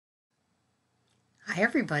Hi,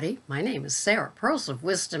 everybody. My name is Sarah, Pearls of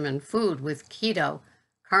Wisdom and Food with Keto,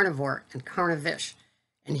 Carnivore, and Carnivish.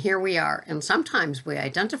 And here we are. And sometimes we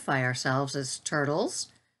identify ourselves as turtles,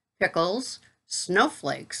 pickles,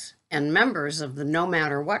 snowflakes, and members of the No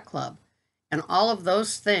Matter What Club. And all of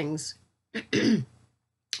those things,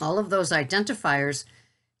 all of those identifiers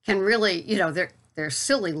can really, they're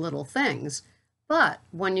silly little things. But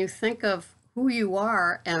when you think of who you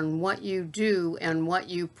are and what you do and what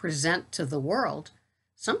you present to the world,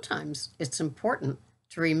 sometimes it's important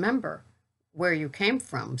to remember where you came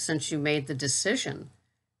from since you made the decision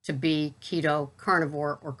to be keto,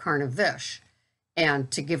 carnivore, or carnivish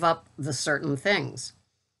and to give up the certain things.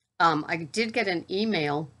 I did get an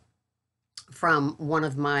email from one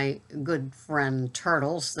of my good friend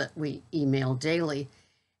turtles that we email daily,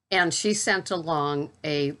 and she sent along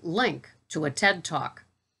a link to a TED Talk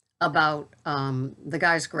about the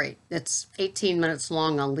guy's great. It's 18 minutes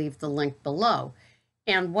long. I'll leave the link below.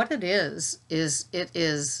 And what it is it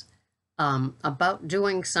is about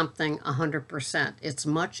doing something 100%. It's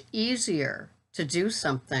much easier to do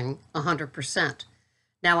something 100%.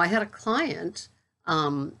 Now, I had a client,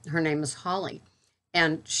 her name is Holly,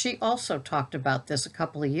 and she also talked about this a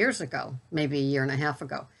couple of years ago, maybe a year and a half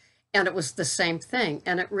ago. And it was the same thing.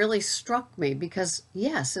 And it really struck me because,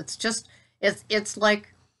 yes, it's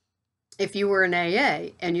like if you were in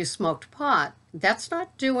AA and you smoked pot, that's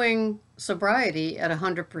not doing sobriety at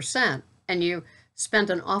 100%. And you spend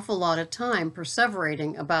an awful lot of time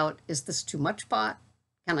perseverating about, is this too much pot?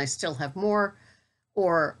 Can I still have more?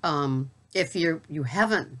 Or if you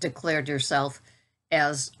haven't declared yourself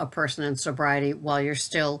as a person in sobriety while you're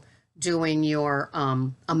still doing your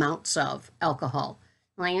amounts of alcohol.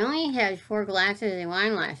 Well, I only had 4 glasses of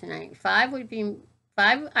wine last night. 5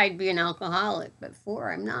 I'd be an alcoholic, but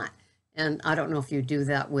 4 I'm not. And I don't know if you do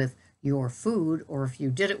that with your food or if you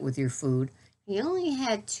did it with your food. He only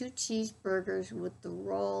had 2 cheeseburgers with the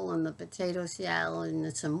roll and the potato salad and the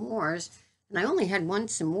s'mores, and I only had 1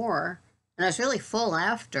 s'more, and I was really full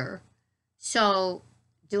after. So,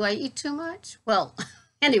 do I eat too much? Well,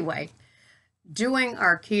 anyway, doing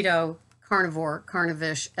our keto, carnivore,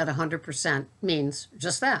 carnivish at 100% means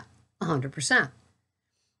just that, 100%.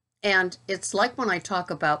 And it's like when I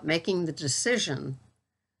talk about making the decision.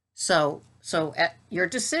 So your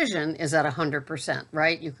decision is at 100%,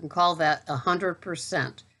 right? You can call that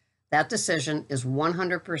 100%. That decision is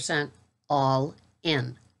 100% all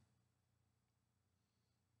in.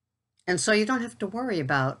 And so you don't have to worry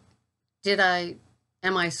about, am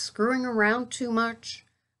I screwing around too much?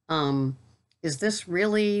 Is this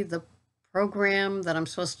really the program that I'm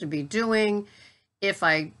supposed to be doing? If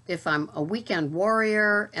I'm a weekend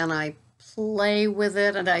warrior and I play with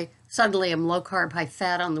it and I suddenly am low carb, high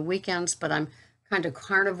fat on the weekends, but I'm kind of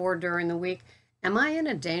carnivore during the week, am I in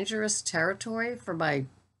a dangerous territory for my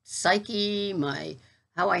psyche,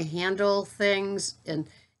 how I handle things? And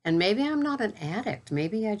maybe I'm not an addict.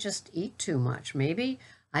 Maybe I just eat too much. Maybe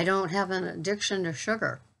I don't have an addiction to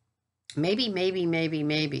sugar.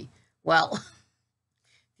 Maybe. Well,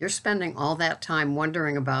 you're spending all that time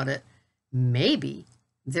wondering about it. Maybe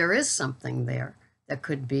there is something there that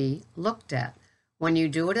could be looked at. When you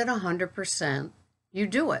do it at 100%, you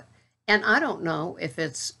do it. And I don't know if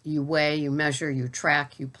it's you weigh, you measure, you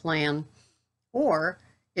track, you plan, or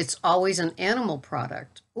it's always an animal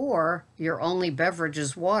product, or your only beverage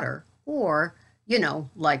is water, or,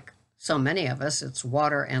 like so many of us, it's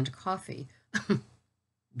water and coffee.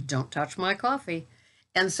 Don't touch my coffee.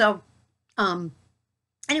 And so,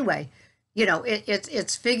 anyway,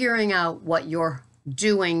 it's figuring out what you're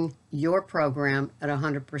doing your program at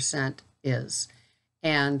 100% is.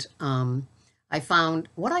 And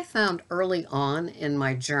what I found early on in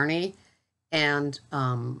my journey, and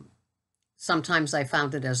sometimes I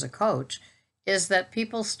found it as a coach, is that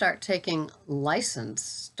people start taking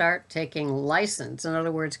license. In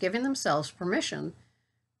other words, giving themselves permission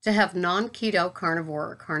to have non-keto, carnivore,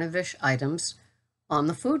 or carnivish items on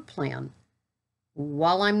the food plan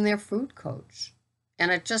while I'm their food coach. And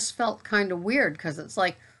it just felt kind of weird because it's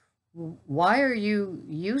like, why are you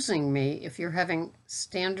using me if you're having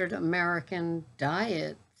standard American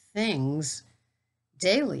diet things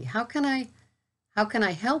daily? How can I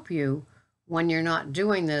help you when you're not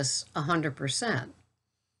doing this 100%?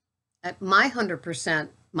 My 100%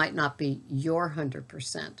 might not be your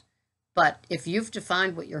 100%, but if you've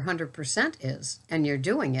defined what your 100% is and you're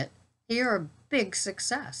doing it, you're a big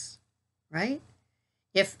success, right?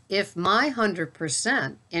 If my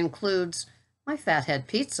 100% includes my Fathead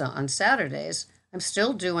pizza on Saturdays, I'm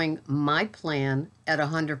still doing my plan at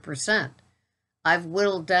 100%. I've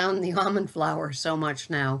whittled down the almond flour so much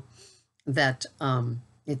now that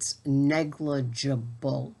It's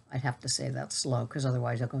negligible. I'd have to say that slow because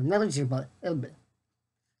otherwise I'll go negligible.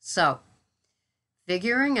 So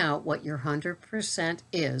figuring out what your 100%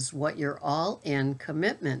 is, what your all-in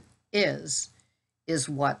commitment is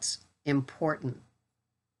what's important.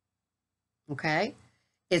 Okay?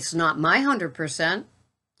 It's not my 100%.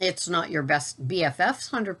 It's not your best BFF's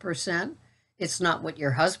 100%. It's not what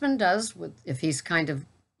your husband does if he's kind of,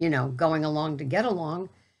 going along to get along.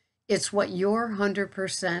 It's what your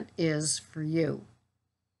 100% is for you.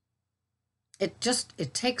 It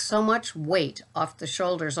takes so much weight off the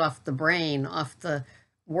shoulders, off the brain, off the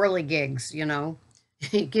whirligigs,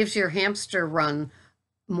 It gives your hamster run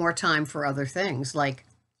more time for other things like,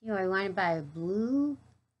 I want to buy a blue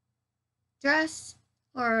dress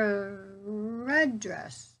or a red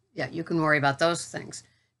dress. Yeah, you can worry about those things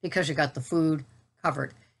because you got the food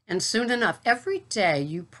covered. And soon enough, every day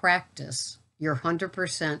you practice your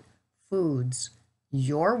 100% foods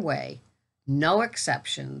your way, no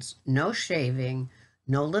exceptions, no shaving,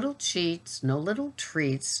 no little cheats, no little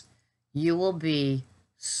treats, you will be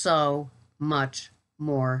so much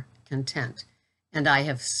more content. And I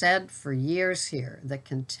have said for years here that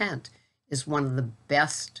content is one of the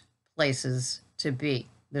best places to be.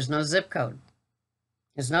 There's no zip code.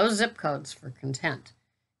 There's no zip codes for content.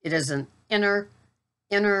 It is an inner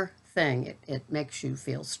thing. It makes you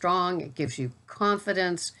feel strong. It gives you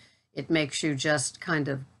confidence. It makes you just kind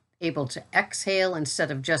of able to exhale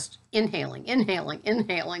instead of just inhaling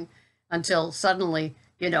until suddenly,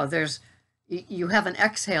 you haven't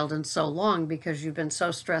exhaled in so long because you've been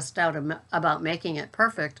so stressed out about making it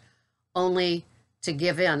perfect, only to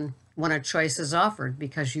give in when a choice is offered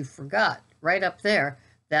because you forgot right up there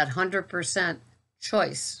that 100%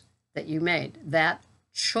 choice that you made, that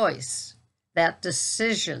choice, that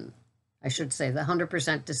decision, I should say, the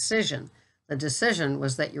 100% decision. The decision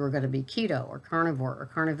was that you were going to be keto or carnivore or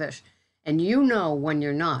carnivish. And when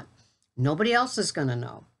you're not. Nobody else is going to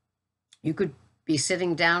know. You could be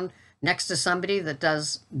sitting down next to somebody that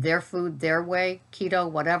does their food their way,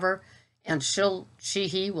 keto, whatever, and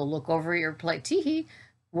he will look over at your plate.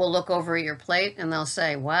 Will look over at your plate and they'll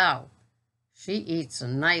say, wow, she eats a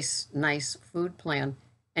nice food plan.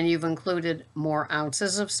 And you've included more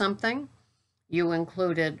ounces of something. You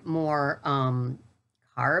included more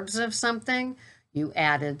carbs of something. You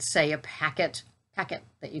added, say, a packet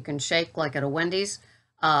that you can shake like at a Wendy's,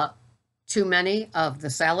 too many of the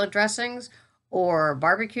salad dressings or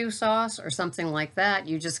barbecue sauce or something like that.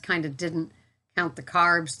 You just kind of didn't count the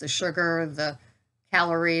carbs, the sugar, the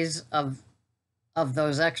calories of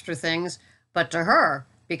those extra things. But to her,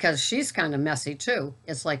 because she's kind of messy too,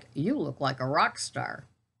 it's like, you look like a rock star.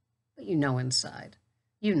 But inside.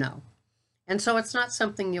 And so it's not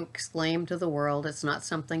something you exclaim to the world. It's not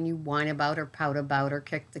something you whine about or pout about or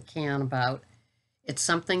kick the can about. It's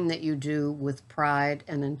something that you do with pride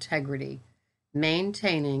and integrity,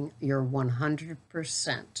 maintaining your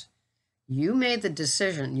 100%. You made the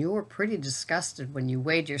decision. You were pretty disgusted when you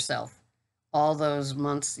weighed yourself all those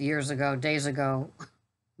months, years ago, days ago,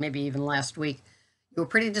 maybe even last week. You were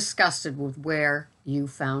pretty disgusted with where you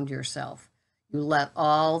found yourself. You let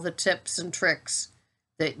all the tips and tricks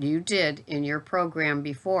that you did in your program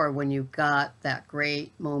before when you got that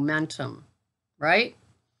great momentum, right?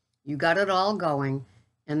 You got it all going,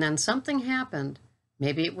 and then something happened.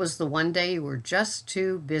 Maybe it was the one day you were just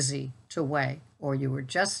too busy to weigh, or you were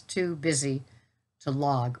just too busy to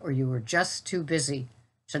log, or you were just too busy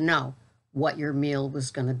to know what your meal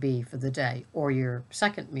was going to be for the day, or your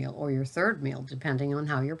second meal, or your third meal, depending on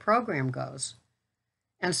how your program goes.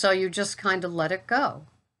 And so you just kind of let it go.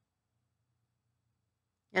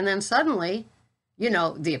 And then suddenly,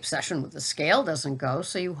 the obsession with the scale doesn't go.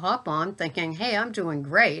 So you hop on thinking, hey, I'm doing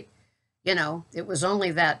great. It was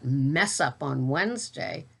only that mess up on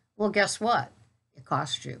Wednesday. Well, guess what? It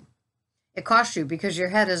cost you. It cost you because your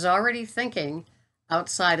head is already thinking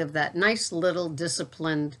outside of that nice little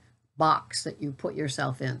disciplined box that you put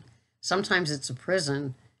yourself in. Sometimes it's a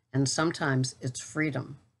prison and sometimes it's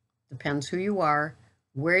freedom. Depends who you are,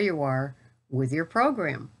 where you are with your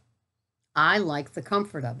program. I like the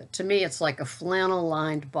comfort of it. To me, it's like a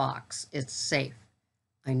flannel-lined box. It's safe.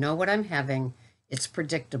 I know what I'm having. It's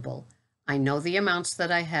predictable. I know the amounts that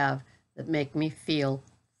I have that make me feel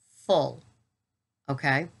full.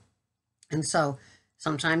 Okay? And so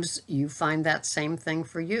sometimes you find that same thing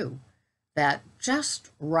for you. That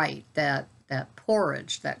just right, that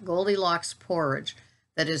porridge, that Goldilocks porridge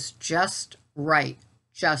that is just right,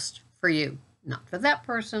 just for you. Not for that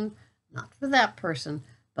person, not for that person,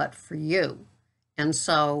 but for you. And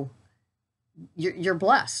so you're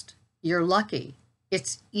blessed. You're lucky.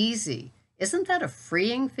 It's easy. Isn't that a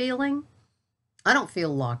freeing feeling? I don't feel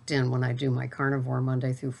locked in when I do my carnivore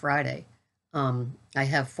Monday through Friday. I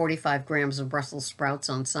have 45 grams of Brussels sprouts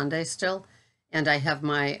on Sunday still, and I have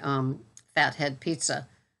my fathead pizza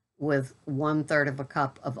with 1/3 of a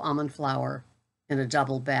cup of almond flour in a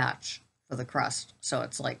double batch for the crust. So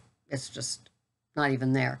it's like, it's just not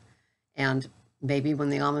even there. And maybe when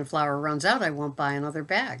the almond flour runs out, I won't buy another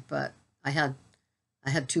bag. But I had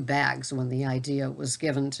 2 bags when the idea was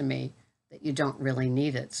given to me that you don't really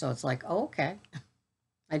need it. So it's like, oh, okay.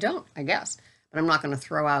 I don't, I guess. But I'm not going to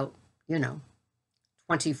throw out,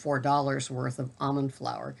 $24 worth of almond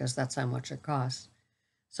flour because that's how much it costs.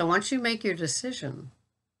 So once you make your decision,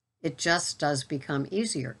 it just does become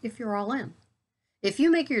easier if you're all in. If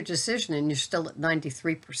you make your decision and you're still at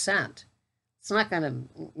 93%, it's not going to,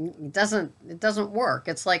 it doesn't work.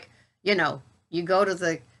 It's like, you go to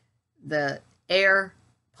the air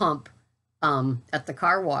pump at the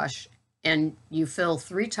car wash and you fill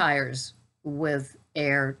 3 tires with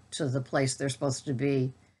air to the place they're supposed to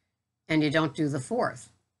be, and you don't do the 4th.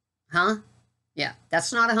 Huh? Yeah,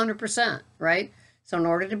 that's not 100%, right? So in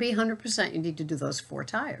order to be 100%, you need to do those 4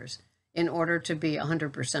 tires. In order to be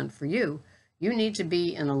 100% for you, you need to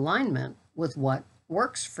be in alignment with what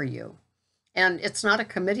works for you. And it's not a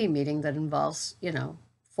committee meeting that involves,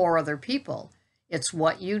 4 other people. It's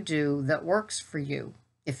what you do that works for you.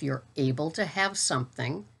 If you're able to have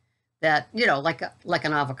something that, like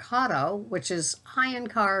an avocado, which is high in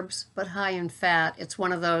carbs, but high in fat. It's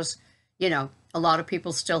one of those, a lot of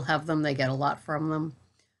people still have them. They get a lot from them.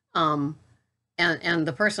 And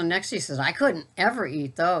the person next to you says, I couldn't ever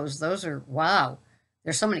eat those. Those are, wow,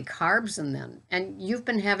 there's so many carbs in them. And you've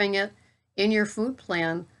been having it in your food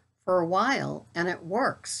plan for a while and it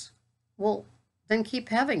works. Well, then keep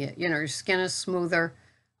having it. Your skin is smoother.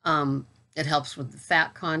 It helps with the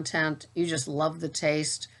fat content. You just love the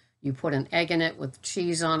taste. You put an egg in it with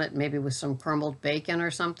cheese on it, maybe with some crumbled bacon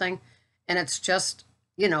or something. And it's just,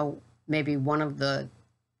 maybe one of the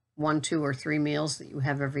 1, 2, or 3 meals that you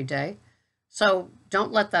have every day. So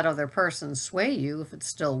don't let that other person sway you if it's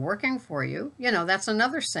still working for you. That's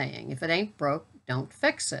another saying. If it ain't broke, don't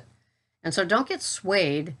fix it. And so don't get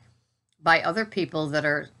swayed by other people that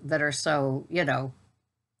are so,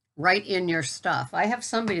 right in your stuff. I have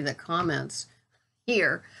somebody that comments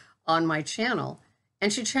here on my channel,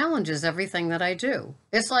 and she challenges everything that I do.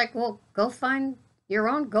 It's like, well, go find your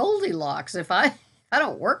own Goldilocks. If I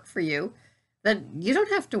don't work for you, then you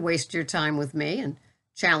don't have to waste your time with me and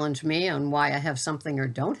challenge me on why I have something or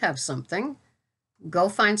don't have something. Go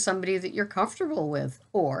find somebody that you're comfortable with,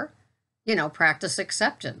 or, practice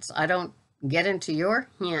acceptance. I don't get into your,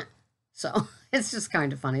 yeah. So it's just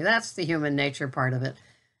kind of funny. That's the human nature part of it.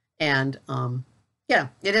 And,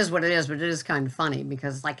 it is what it is, but it is kind of funny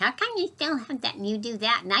because it's like, how come you still have that and you do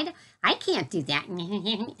that and I can't do that?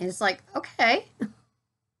 And it's like, okay,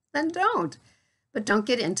 then don't. But don't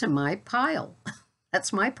get into my pile.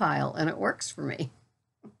 That's my pile and it works for me.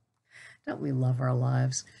 Don't we love our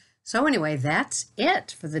lives? So anyway, that's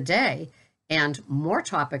it for the day and more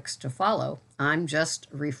topics to follow. I'm just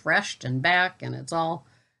refreshed and back and it's all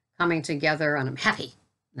coming together and I'm happy.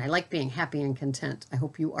 And I like being happy and content. I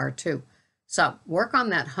hope you are too. So work on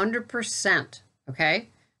that 100%, okay?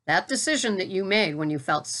 That decision that you made when you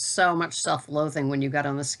felt so much self-loathing when you got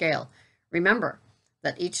on the scale. Remember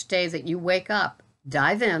that each day that you wake up,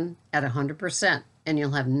 dive in at 100% and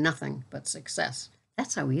you'll have nothing but success.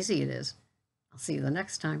 That's how easy it is. I'll see you the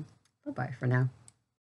next time. Bye-bye for now.